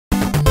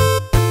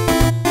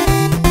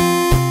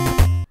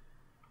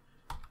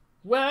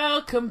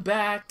Welcome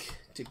back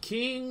to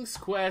King's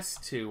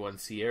Quest 2 on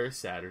Sierra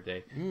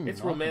Saturday. It's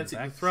Romancing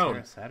the Throne.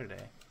 Sierra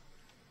Saturday.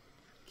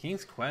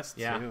 King's Quest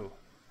 2.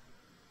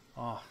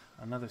 Oh,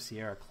 another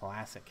Sierra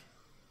classic.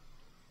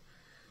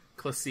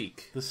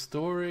 Classique. The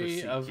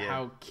story of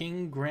how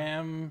King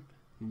Graham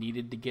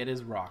needed to get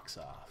his rocks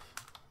off.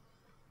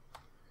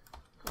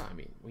 I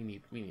mean, we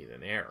need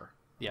an heir.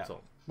 Yeah. So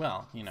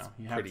well, you know,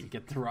 you have to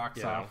get the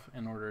rocks off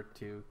in order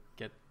to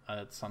get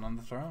a son on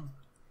the throne.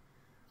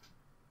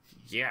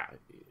 Yeah.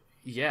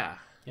 Yeah.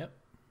 Yep.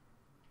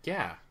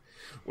 Yeah.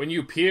 When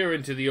you peer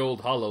into the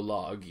old hollow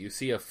log, you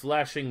see a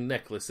flashing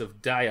necklace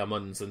of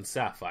diamonds and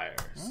sapphires.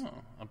 Oh,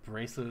 a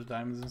bracelet of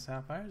diamonds and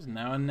sapphires?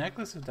 Now a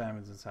necklace of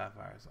diamonds and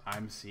sapphires.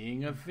 I'm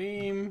seeing a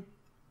theme.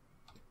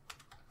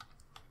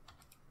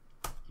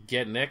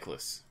 Get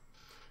necklace.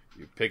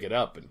 You pick it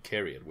up and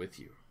carry it with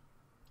you.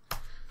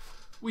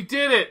 We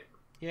did it!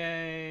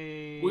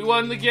 Yay! We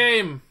won the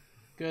game!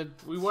 Good.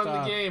 We won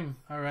the game.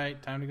 All right,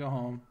 time to go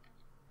home.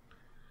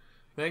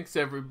 Thanks,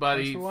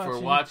 everybody, for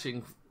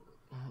watching.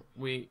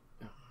 We...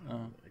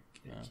 Oh,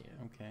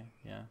 okay,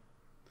 yeah.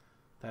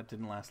 That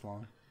didn't last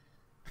long.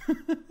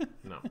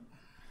 No.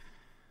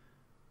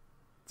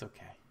 It's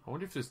okay. I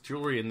wonder if there's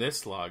jewelry in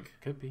this log.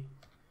 Could be.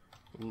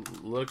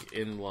 Look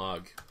in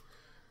log.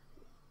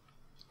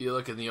 You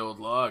look in the old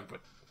log, but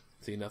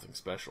see nothing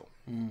special.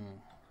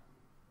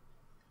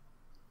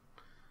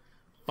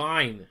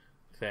 Fine,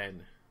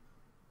 then.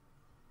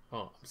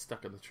 Oh, I'm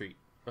stuck on the tree.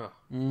 Oh.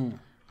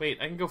 Wait,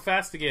 I can go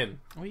fast again.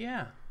 Oh,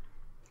 yeah.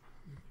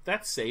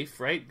 That's safe,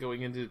 right?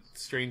 Going into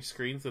strange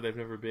screens that I've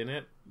never been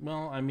at.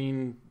 Well, I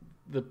mean,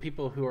 the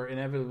people who are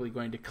inevitably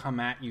going to come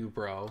at you,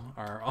 bro,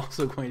 are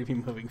also going to be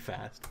moving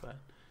fast, but...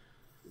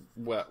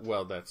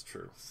 Well, that's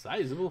true.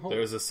 Sizable hole.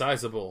 There's a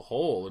sizable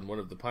hole in one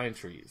of the pine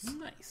trees.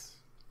 Nice.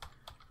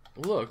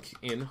 Look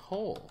in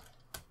hole.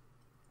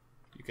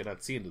 You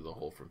cannot see into the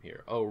hole from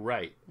here. Oh,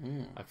 right.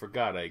 I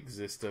forgot I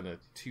exist on a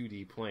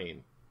 2D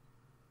plane.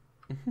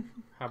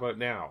 How about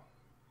now?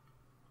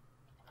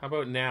 How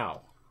about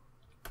now?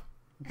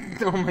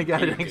 Oh my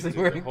god, it actually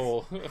works.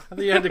 I thought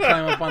you had to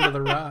climb up onto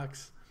the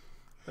rocks.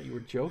 I thought you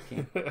were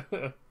joking.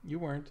 You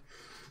weren't.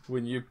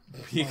 When you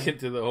peek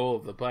into the hole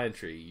of the pine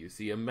tree, you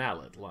see a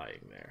mallet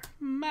lying there.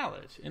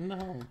 Mallet in the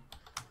hole.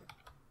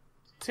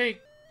 Take...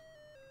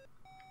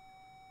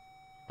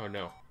 Oh,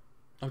 no.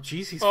 Oh,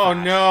 jeez, he's Oh,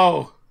 fast.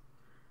 no!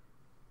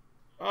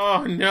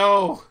 Oh,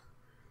 no!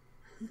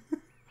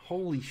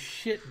 Holy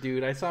shit,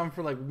 dude. I saw him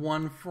for like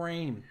one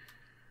frame.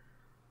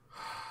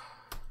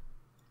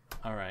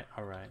 Alright,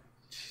 alright.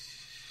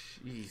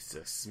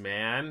 Jesus,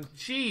 man.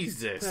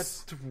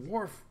 Jesus! That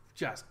dwarf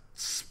just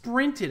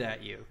sprinted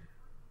at you.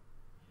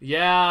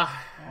 Yeah.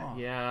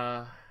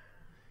 Yeah.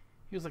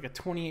 He was like a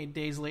 28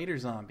 days later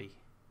zombie.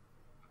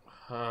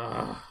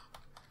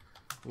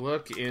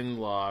 Look in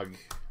log.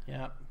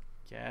 Yep.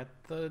 Get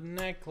the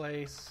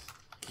necklace.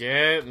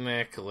 Get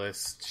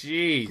necklace.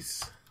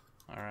 Jeez.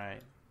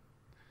 Alright.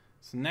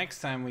 So next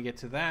time we get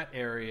to that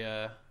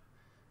area,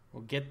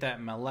 we'll get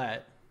that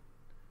mallet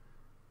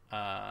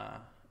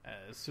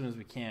as soon as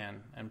we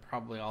can, and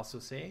probably also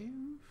save.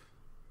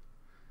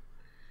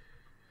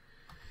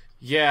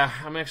 Yeah,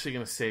 I'm actually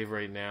gonna save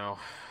right now.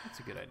 That's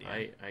a good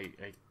idea.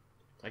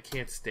 I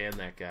can't stand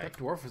that guy. That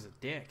dwarf was a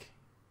dick.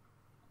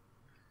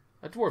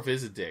 That dwarf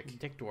is a dick.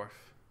 Dick dwarf.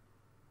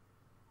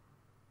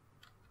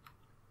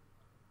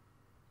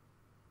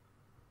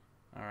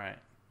 Alright,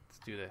 let's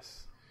do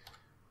this.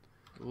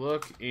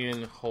 Look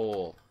in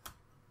hole.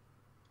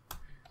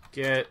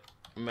 Get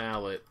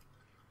mallet.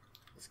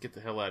 Let's get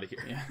the hell out of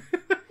here. Yeah.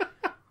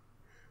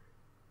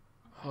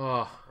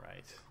 Oh.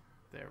 Right.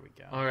 There we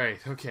go.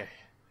 Alright, okay.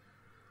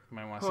 You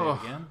might want to say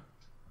it again?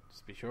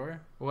 Just be sure.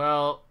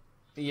 Well,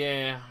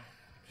 yeah.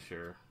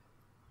 Sure.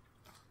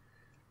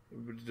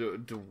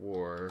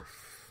 Dwarf.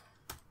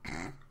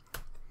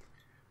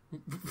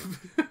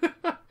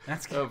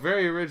 That's good. Oh,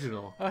 very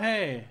original. Oh,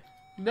 hey.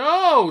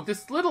 No!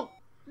 This little...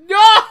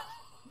 No!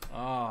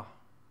 Oh.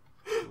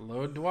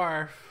 Low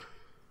dwarf.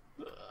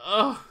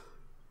 Oh.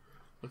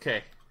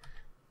 Okay.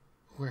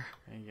 We're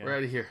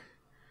out of here.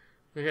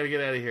 We gotta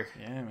get out of here.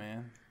 Yeah,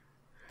 man.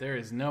 There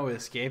is no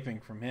escaping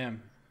from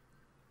him.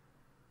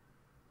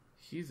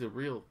 He's a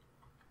real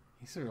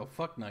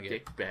fuck nugget.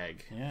 dick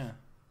bag. Yeah.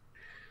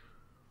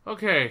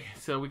 Okay,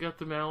 so we got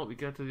the mallet. We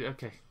got the...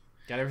 Okay.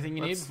 Got everything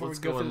you need before we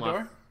go through the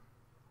door?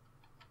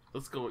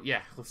 Let's go.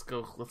 Yeah, let's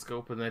go. Let's go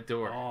open that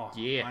door. Oh,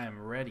 yeah. I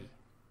am ready.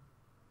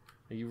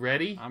 Are you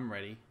ready? I'm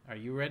ready. Are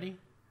you ready?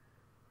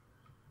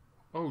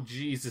 Oh,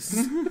 Jesus.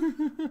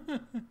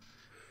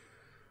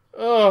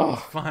 Oh.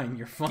 Fine,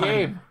 you're fine.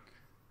 Game.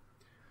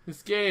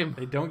 This game.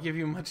 They don't give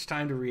you much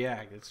time to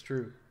react. It's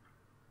true.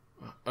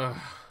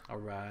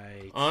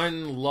 Alright.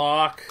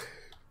 Unlock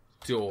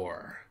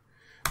door.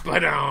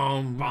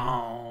 Ba-dum.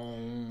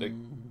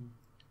 Boom.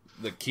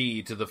 The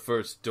key to the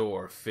first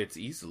door fits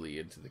easily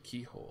into the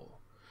keyhole.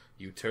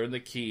 You turn the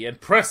key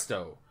and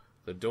presto!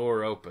 The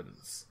door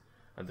opens,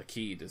 and the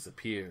key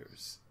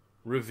disappears,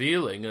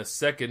 revealing a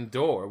second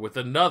door with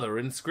another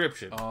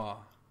inscription.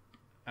 Oh,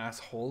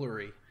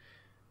 assholery.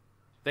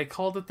 They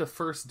called it the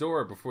first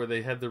door before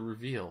they had the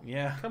reveal.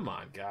 Yeah. Come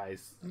on,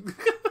 guys.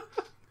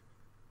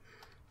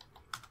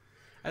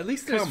 At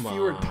least there's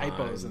fewer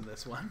typos in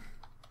this one.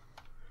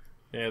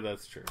 Yeah,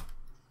 that's true.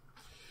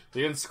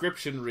 The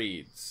inscription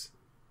reads,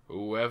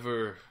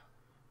 Whosoever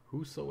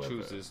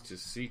chooses to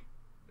seek...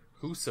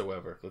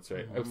 Whosoever, that's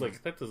right. I was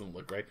like, that doesn't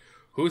look right.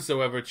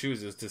 Whosoever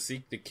chooses to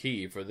seek the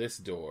key for this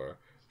door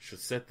should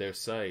set their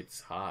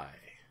sights high.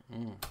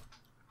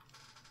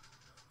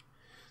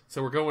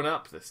 So we're going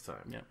up this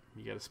time. Yep,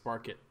 you gotta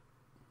spark it.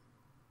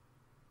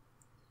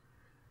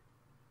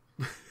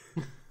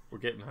 We're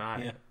getting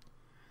high. Yeah.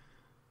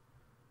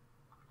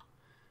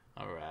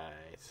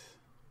 Alright.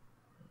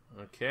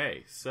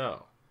 Okay,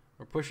 so...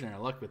 We're pushing our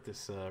luck with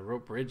this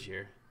rope bridge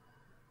here.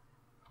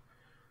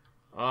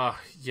 Oh,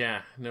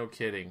 yeah, no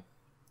kidding.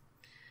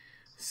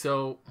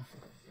 So...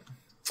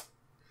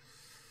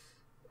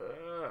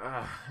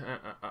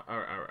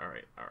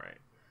 Alright.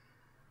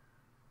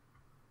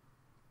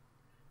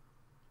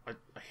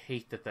 I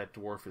hate that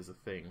dwarf is a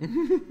thing.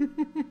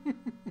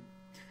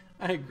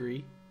 I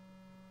agree.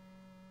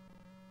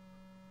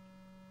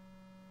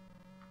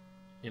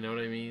 You know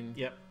what I mean?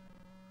 Yep.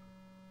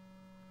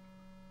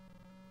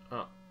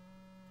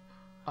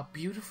 A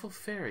beautiful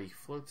fairy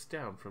floats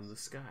down from the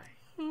sky.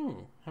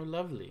 Oh, how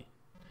lovely.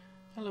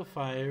 Hello,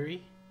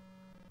 fairy.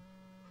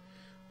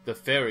 The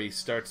fairy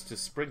starts to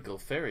sprinkle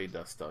fairy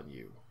dust on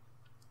you.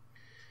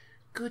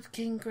 Good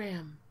King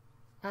Graham,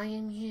 I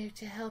am here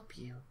to help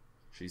you.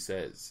 She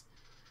says.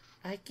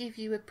 I give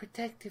you a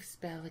protective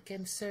spell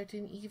against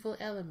certain evil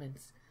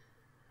elements.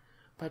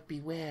 But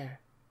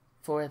beware,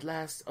 for it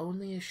lasts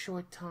only a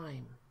short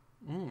time.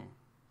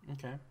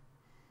 Okay.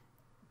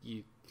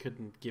 You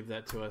couldn't give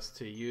that to us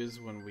to use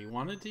when we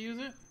wanted to use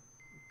it?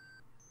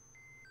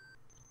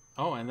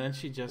 Oh, and then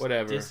she just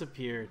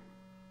disappeared.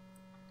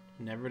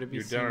 Never to be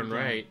You're seen darn again.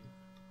 right.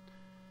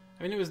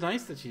 I mean, it was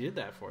nice that she did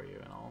that for you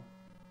and all.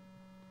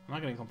 I'm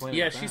not going to complain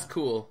Yeah, about that. she's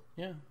cool.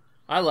 Yeah.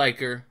 I like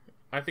her.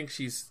 I think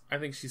she's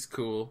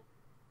cool.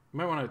 You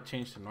might want to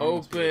change to normal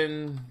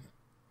Open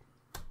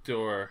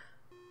door.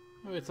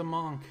 Oh, it's a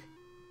monk.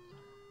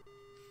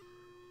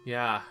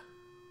 Yeah.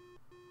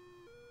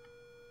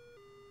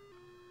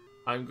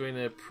 I'm going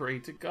to pray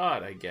to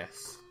God, I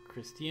guess.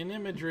 Christian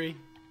imagery.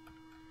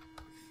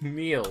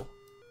 Kneel.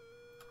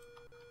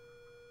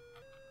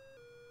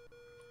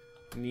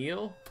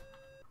 Kneel?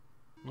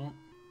 No.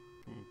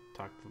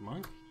 Talk to the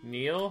monk.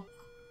 Kneel?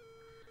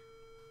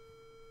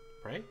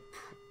 Pray?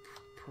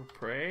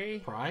 Pray?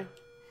 Pry?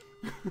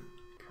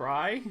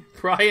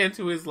 Pry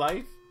into his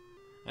life?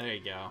 There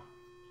you go.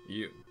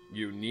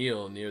 You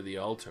kneel near the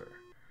altar.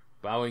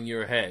 Bowing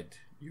your head,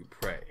 you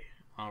pray.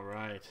 All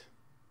right.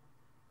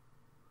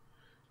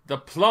 The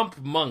plump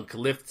monk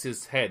lifts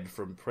his head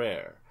from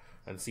prayer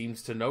and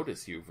seems to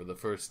notice you for the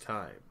first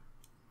time.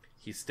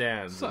 He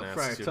stands and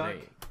asks your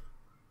name.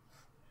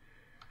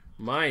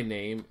 My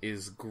name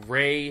is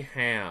Grey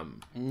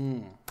Ham.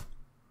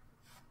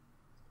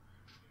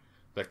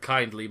 The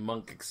kindly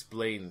monk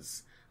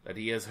explains that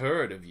he has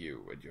heard of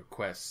you and your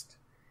quest.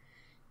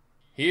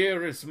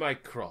 Here is my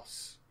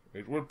cross.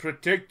 It will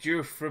protect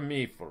you from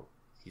evil,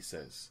 he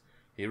says.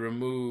 He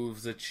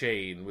removes a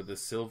chain with a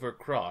silver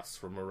cross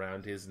from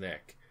around his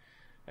neck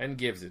and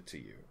gives it to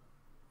you.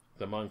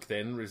 The monk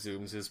then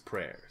resumes his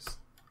prayers.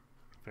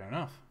 Fair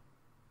enough.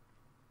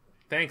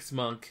 Thanks,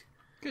 monk.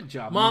 Good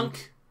job,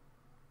 monk.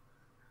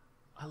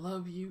 I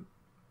love you.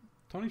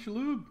 Tony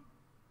Shalhoub.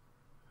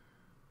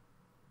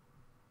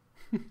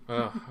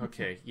 Oh,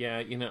 okay. Yeah,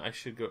 I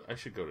should go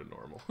to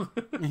normal.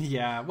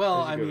 Yeah,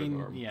 well, I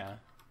mean, yeah.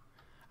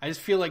 I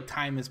just feel like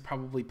time is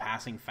probably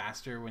passing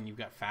faster when you've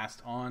got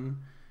fast on,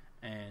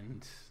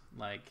 and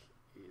like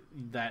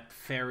that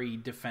fairy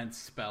defense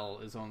spell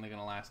is only going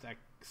to last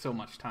so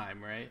much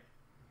time, right?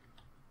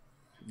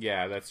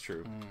 Yeah, that's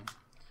true.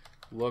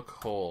 Look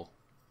whole.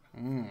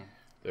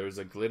 There's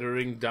a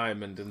glittering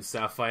diamond and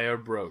sapphire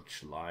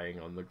brooch lying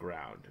on the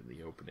ground in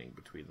the opening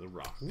between the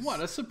rocks.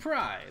 What a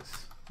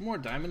surprise! More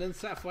diamond and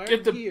sapphire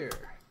here.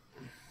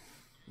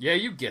 Yeah,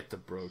 you get the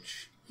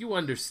brooch. You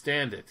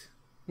understand it.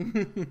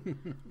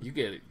 You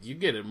get it. You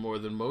get it more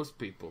than most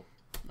people.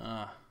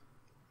 I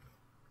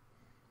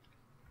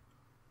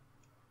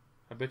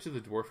bet you the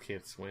dwarf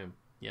can't swim.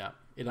 Yeah,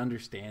 it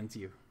understands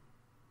you.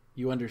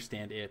 You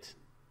understand it.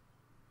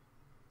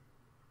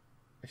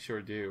 I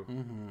sure do.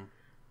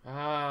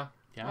 Yeah?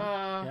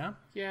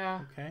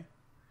 Yeah. Okay.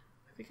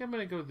 I think I'm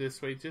gonna go this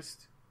way.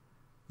 Just.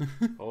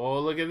 Oh,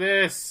 look at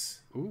this!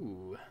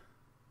 Ooh.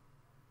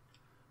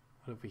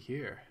 What have we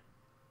here?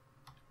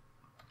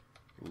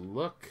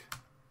 Look.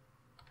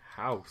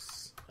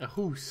 House. A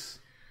house.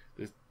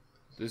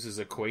 This is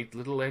a quaint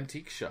little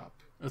antique shop.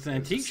 It's an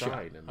antique shop.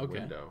 Sign in the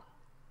window.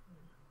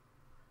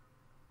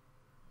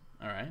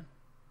 All right.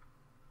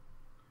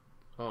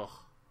 Ugh.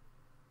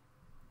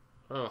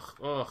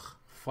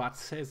 What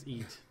says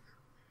eat?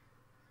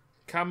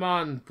 Come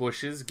on,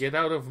 bushes, get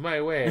out of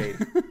my way.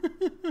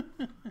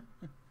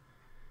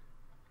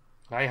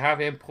 I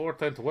have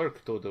important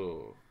work to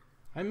do.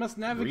 I must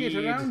navigate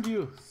around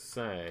you.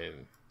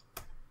 Sign.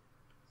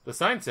 The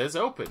sign says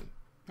open.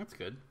 That's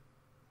good.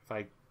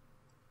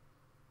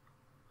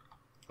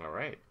 All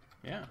right.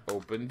 Yeah.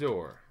 Open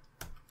door.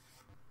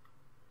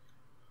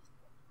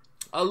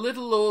 A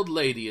little old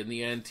lady in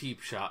the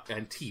antique shop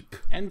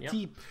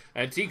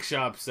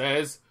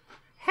says,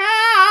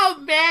 "How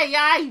may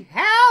I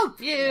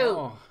help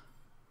you?"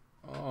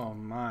 Oh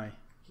my.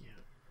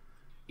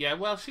 Yeah,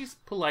 well, she's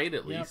polite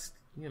at least,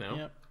 you know.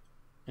 Yep.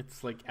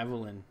 It's like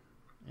Evelyn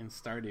in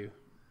Stardew,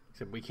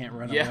 except we can't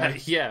run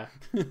away. Yeah.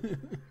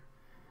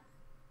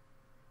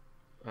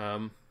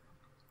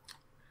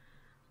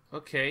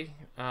 Okay.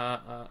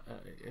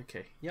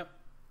 Okay. Yep.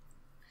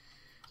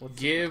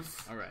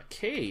 Give all right.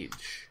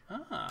 Cage.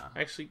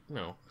 Actually,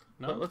 no.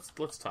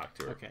 Let's talk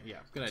to her. Okay, yeah.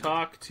 Good idea.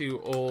 Talk to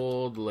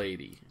old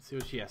lady. Let's see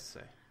what she has to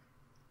say.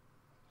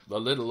 The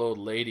little old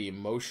lady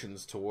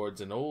motions towards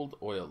an old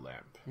oil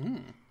lamp.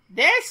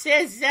 This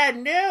is a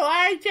new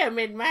item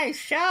in my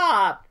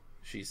shop,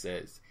 she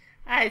says.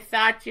 I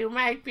thought you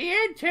might be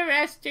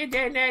interested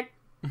in it.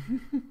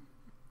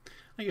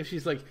 I guess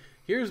she's like,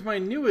 here's my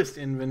newest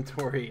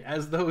inventory,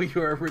 as though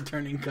you're a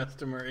returning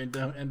customer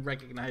and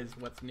recognize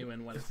what's new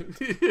and what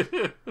isn't.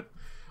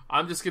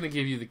 I'm just going to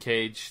give you the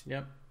cage.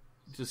 Yep.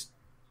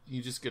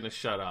 You're just going to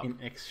shut up. In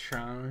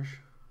exchange.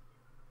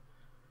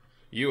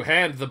 You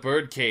hand the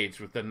bird cage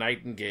with the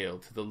nightingale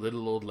to the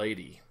little old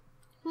lady.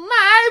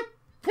 My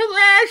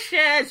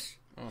precious!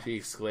 She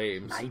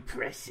exclaims. My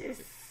precious.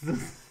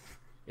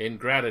 In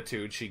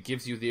gratitude, she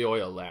gives you the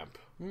oil lamp.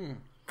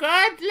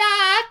 Good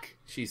luck!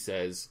 She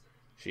says.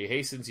 She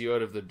hastens you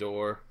out of the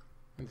door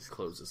and just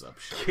closes up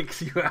shut.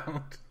 Kicks you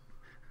out.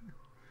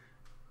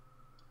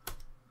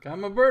 Got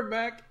my bird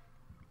back.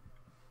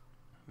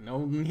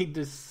 No need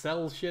to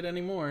sell shit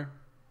anymore.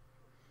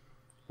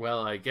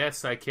 Well, I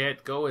guess I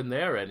can't go in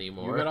there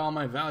anymore. You got all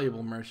my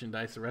valuable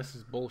merchandise. The rest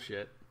is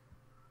bullshit.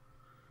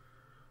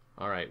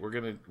 All right, we're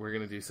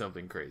gonna do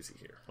something crazy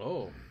here.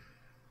 Oh.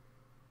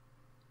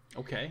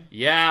 Okay.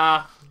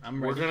 Yeah,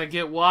 I'm ready. We're gonna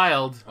get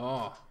wild.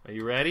 Oh. Are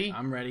you ready?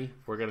 I'm ready.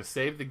 We're gonna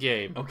save the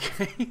game.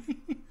 Okay.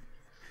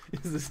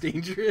 Is this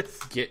dangerous?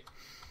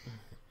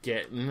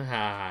 Getting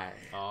high.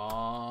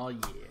 Oh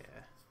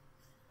yeah.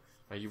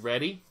 Are you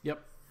ready?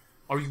 Yep.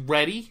 Are you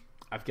ready?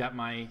 I've got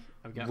my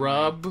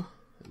Rub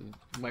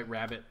White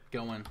Rabbit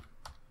going.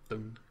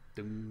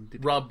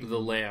 Rub the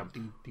lamp.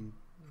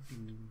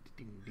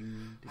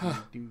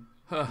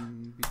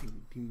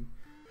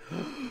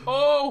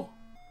 Oh!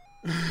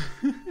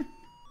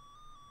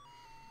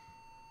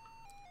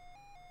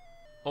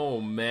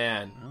 Oh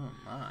man. Oh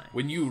my.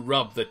 When you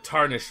rub the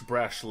tarnished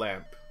brash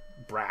lamp.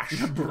 Brash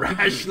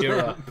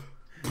lamp.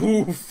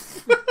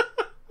 Poof!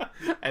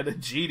 And a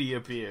genie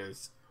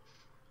appears.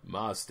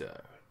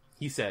 Master,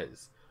 he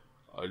says,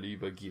 I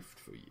leave a gift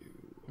for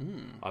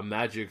you. A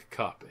magic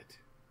carpet.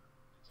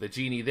 The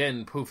genie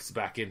then poofs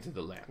back into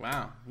the lamp.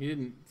 Wow. He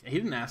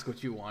didn't ask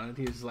what you wanted.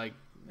 He was like,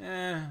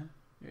 here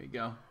you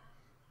go.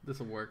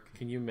 This'll work.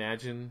 Can you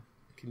imagine?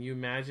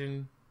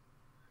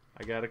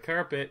 I got a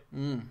carpet.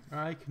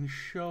 I can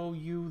show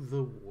you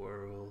the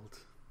world.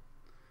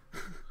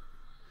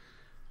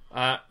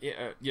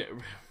 Yeah.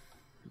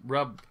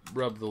 Rub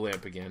the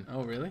lamp again.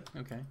 Oh, really?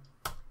 Okay.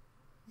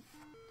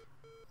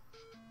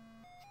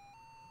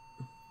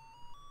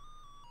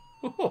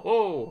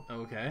 Oh.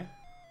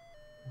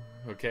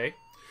 Okay.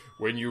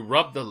 When you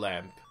rub the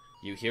lamp,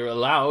 you hear a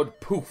loud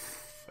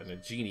poof, and a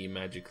genie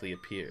magically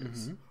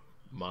appears.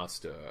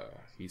 Master,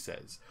 he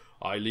says,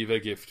 I leave a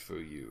gift for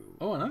you.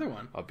 Oh, another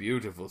one. A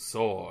beautiful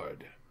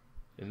sword.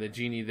 And the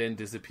genie then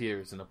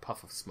disappears in a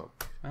puff of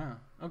smoke. Oh,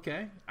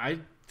 okay. I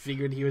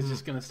figured he was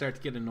just going to start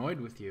to get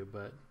annoyed with you,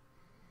 but...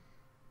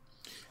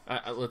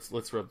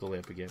 Let's rub the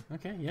lamp again.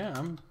 Okay,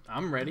 yeah,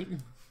 I'm ready.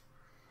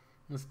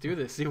 Let's do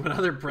this. See what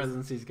other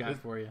presents he's got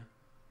for you.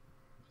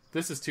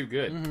 This is too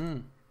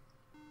good.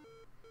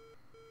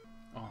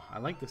 Oh, I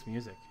like this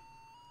music.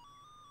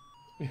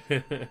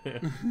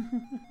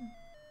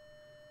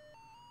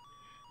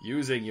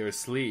 Using your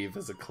sleeve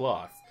as a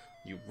cloth,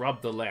 you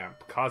rub the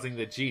lamp, causing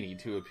the genie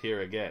to appear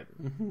again.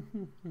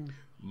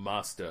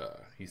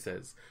 Master, he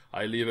says,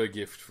 I leave a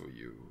gift for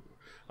you.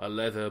 A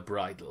leather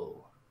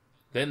bridle.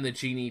 Then the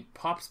genie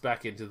pops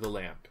back into the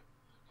lamp.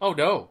 Oh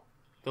no!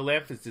 The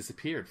lamp has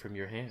disappeared from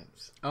your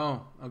hands.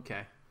 Oh,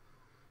 okay.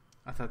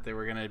 I thought they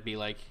were going to be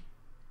like,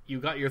 you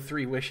got your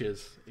 3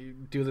 wishes. You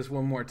do this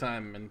one more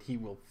time and he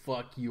will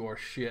fuck your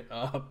shit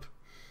up.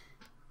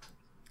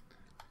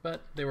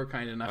 But they were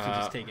kind enough to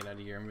just take it out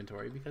of your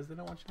inventory because they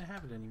don't want you to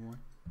have it anymore.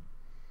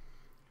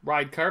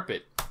 Ride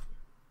carpet.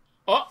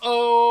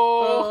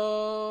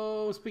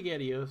 Oh,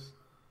 SpaghettiOs.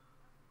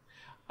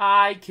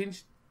 I can...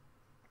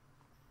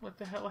 What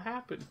the hell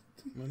happened?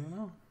 I don't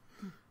know.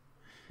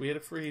 We had a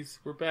freeze.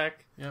 We're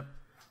back. Yep.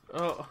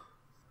 Oh,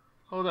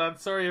 hold on.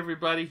 Sorry,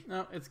 everybody.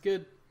 No, it's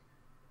good.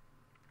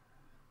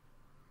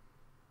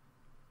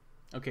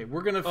 Okay,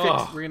 we're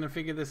gonna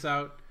figure this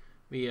out.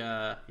 We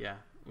have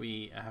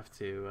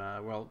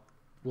to.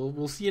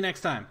 We'll see you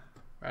next time.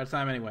 We're out of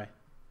time anyway.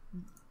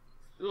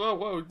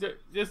 Whoa!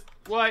 Just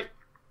what?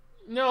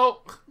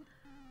 No.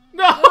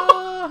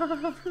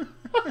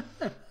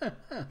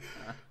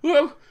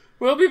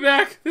 We'll be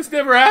back. This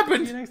never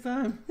happened. See you next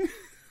time.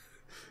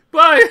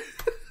 Bye.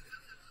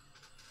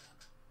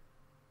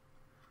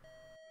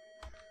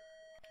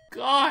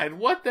 God,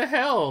 what the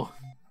hell?